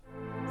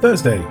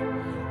Thursday,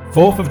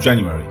 4th of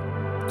January,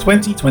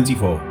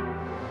 2024.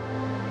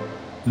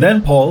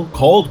 Then Paul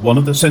called one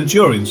of the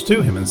centurions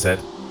to him and said,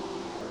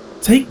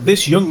 "Take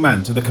this young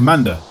man to the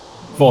commander,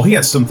 for he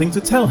has something to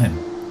tell him."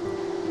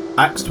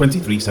 Acts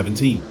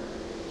 23:17.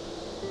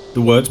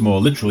 The words more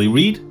literally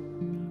read,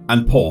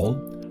 "And Paul,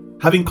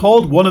 having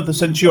called one of the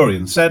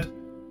centurions, said,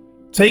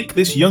 'Take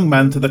this young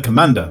man to the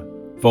commander,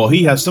 for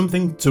he has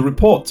something to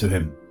report to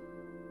him.'"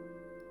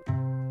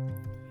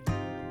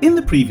 In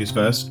the previous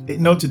verse, it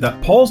noted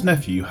that Paul's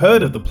nephew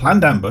heard of the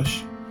planned ambush,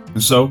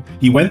 and so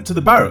he went to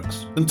the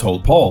barracks and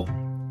told Paul.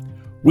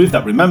 With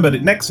that remembered,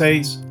 it next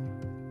says,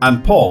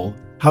 "And Paul,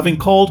 having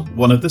called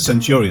one of the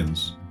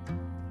centurions."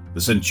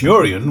 The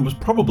centurion was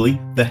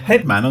probably the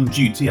head man on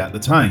duty at the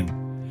time.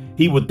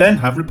 He would then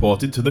have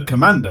reported to the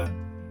commander,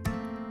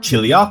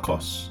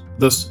 chiliarchos,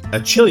 thus a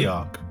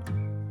chiliarch,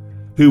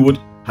 who would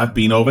have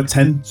been over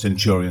 10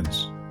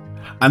 centurions,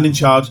 and in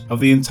charge of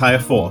the entire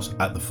force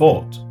at the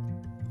fort.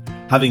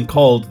 Having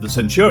called the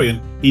centurion,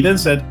 he then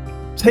said,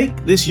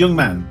 "Take this young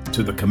man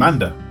to the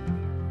commander."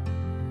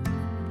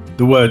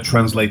 The word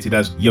translated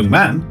as young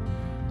man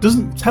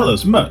doesn't tell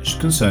us much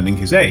concerning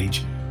his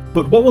age,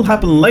 but what will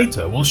happen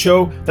later will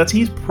show that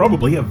he's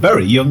probably a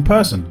very young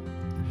person.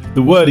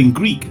 The word in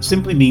Greek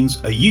simply means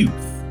a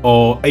youth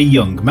or a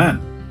young man.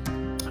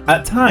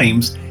 At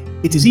times,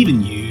 it is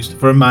even used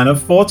for a man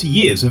of 40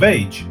 years of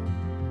age.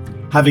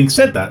 Having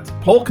said that,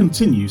 Paul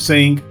continues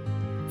saying,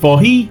 "For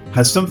he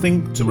has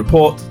something to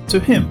report to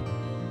him."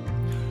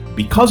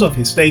 Because of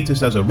his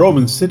status as a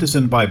Roman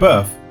citizen by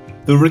birth,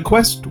 the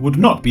request would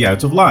not be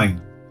out of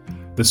line.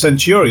 The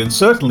centurion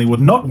certainly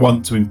would not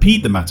want to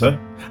impede the matter,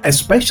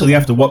 especially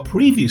after what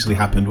previously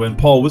happened when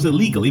Paul was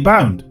illegally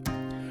bound.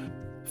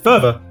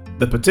 Further,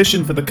 the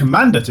petition for the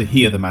commander to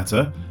hear the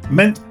matter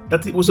meant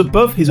that it was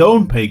above his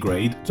own pay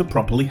grade to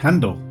properly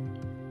handle.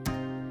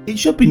 It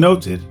should be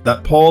noted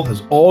that Paul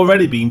has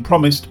already been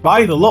promised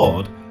by the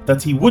Lord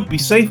that he would be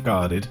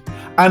safeguarded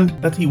and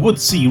that he would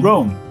see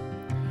Rome.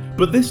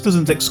 But this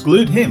doesn't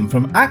exclude him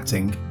from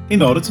acting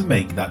in order to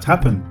make that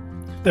happen.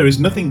 There is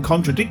nothing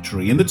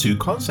contradictory in the two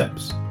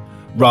concepts.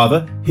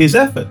 Rather, his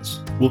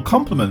efforts will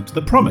complement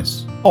the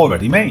promise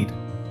already made.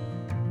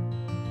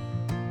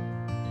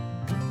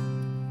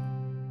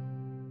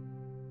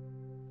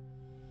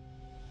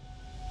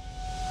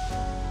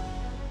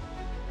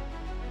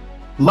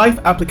 Life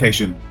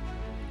application.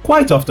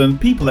 Quite often,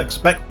 people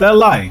expect their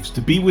lives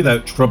to be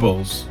without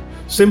troubles,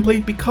 simply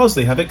because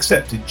they have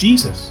accepted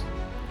Jesus.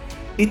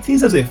 It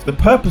is as if the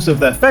purpose of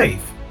their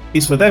faith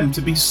is for them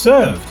to be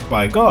served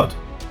by God.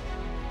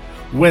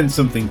 When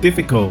something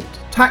difficult,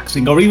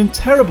 taxing, or even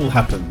terrible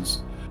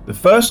happens, the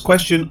first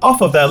question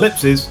off of their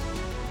lips is,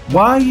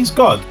 "Why is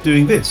God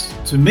doing this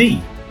to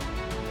me?"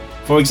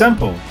 For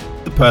example,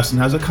 the person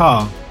has a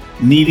car,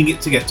 needing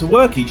it to get to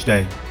work each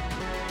day.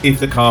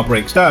 If the car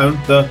breaks down,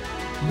 the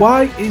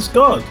 "Why is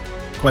God?"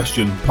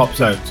 question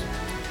pops out.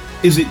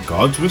 Is it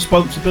God's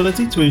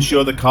responsibility to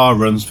ensure the car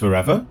runs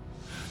forever?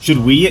 Should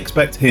we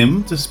expect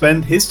him to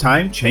spend his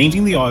time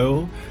changing the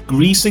oil,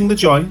 greasing the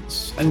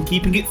joints, and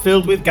keeping it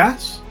filled with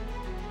gas?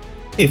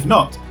 If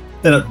not,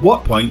 then at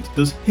what point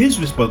does his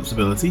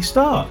responsibility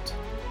start?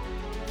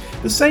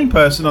 The same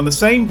person on the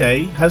same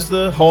day has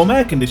the home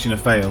air conditioner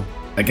fail.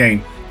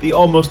 Again, the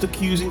almost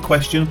accusing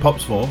question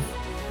pops forth.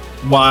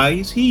 Why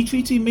is he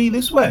treating me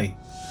this way?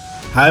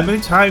 How many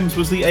times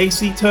was the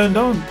AC turned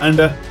on?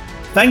 And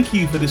 "Thank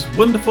you for this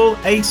wonderful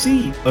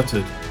AC"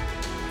 uttered.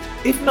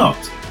 If not,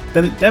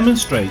 then it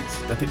demonstrates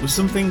that it was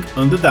something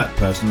under that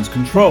person's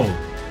control.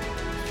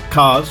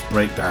 Cars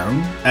break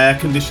down, air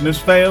conditioners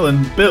fail,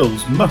 and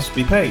bills must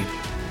be paid.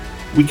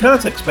 We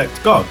cannot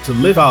expect God to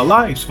live our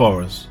lives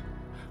for us.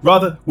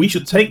 Rather, we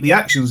should take the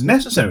actions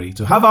necessary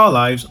to have our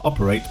lives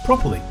operate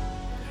properly.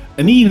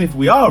 And even if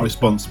we are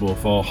responsible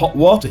for hot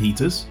water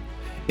heaters,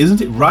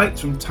 isn't it right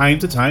from time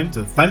to time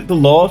to thank the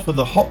Lord for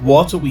the hot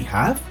water we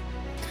have?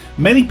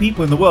 Many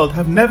people in the world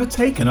have never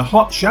taken a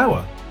hot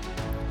shower.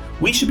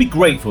 We should be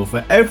grateful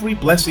for every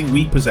blessing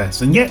we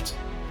possess, and yet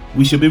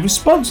we should be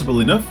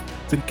responsible enough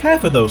to care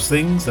for those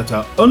things that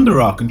are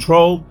under our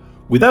control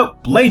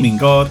without blaming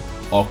God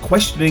or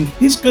questioning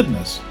His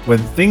goodness when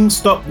things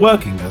stop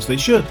working as they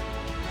should.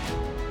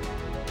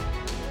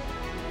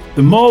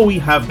 The more we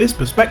have this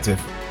perspective,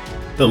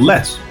 the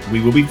less we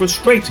will be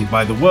frustrated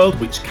by the world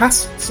which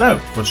casts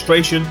out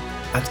frustration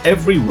at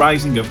every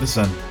rising of the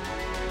sun.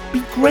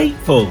 Be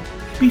grateful,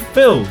 be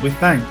filled with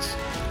thanks,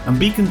 and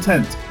be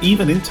content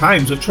even in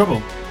times of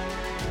trouble.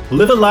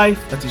 Live a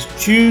life that is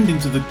tuned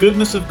into the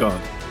goodness of God,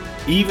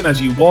 even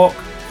as you walk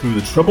through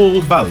the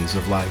troubled valleys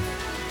of life.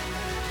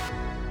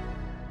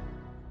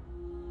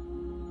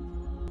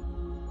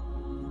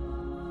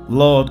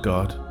 Lord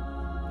God,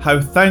 how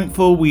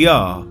thankful we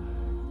are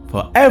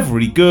for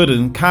every good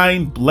and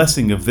kind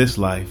blessing of this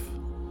life.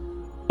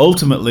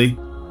 Ultimately,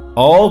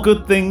 all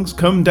good things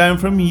come down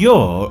from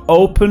your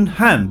open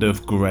hand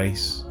of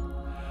grace.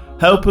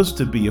 Help us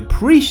to be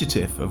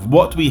appreciative of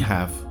what we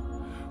have,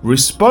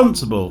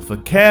 responsible for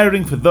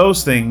caring for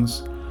those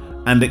things,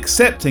 and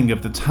accepting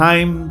of the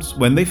times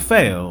when they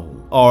fail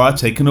or are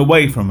taken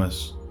away from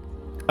us.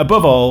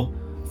 Above all,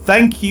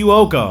 thank you,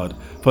 O God,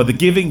 for the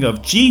giving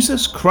of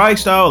Jesus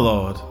Christ our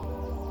Lord.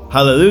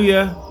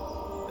 Hallelujah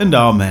and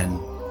Amen.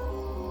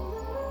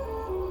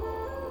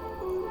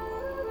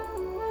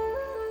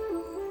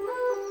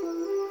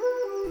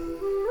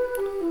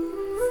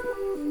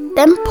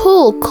 Then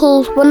Paul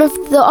called one of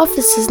the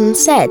officers and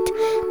said,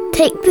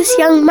 "Take this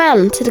young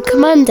man to the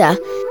commander.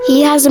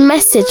 He has a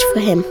message for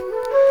him."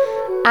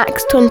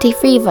 Acts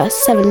 23 verse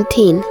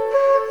 17.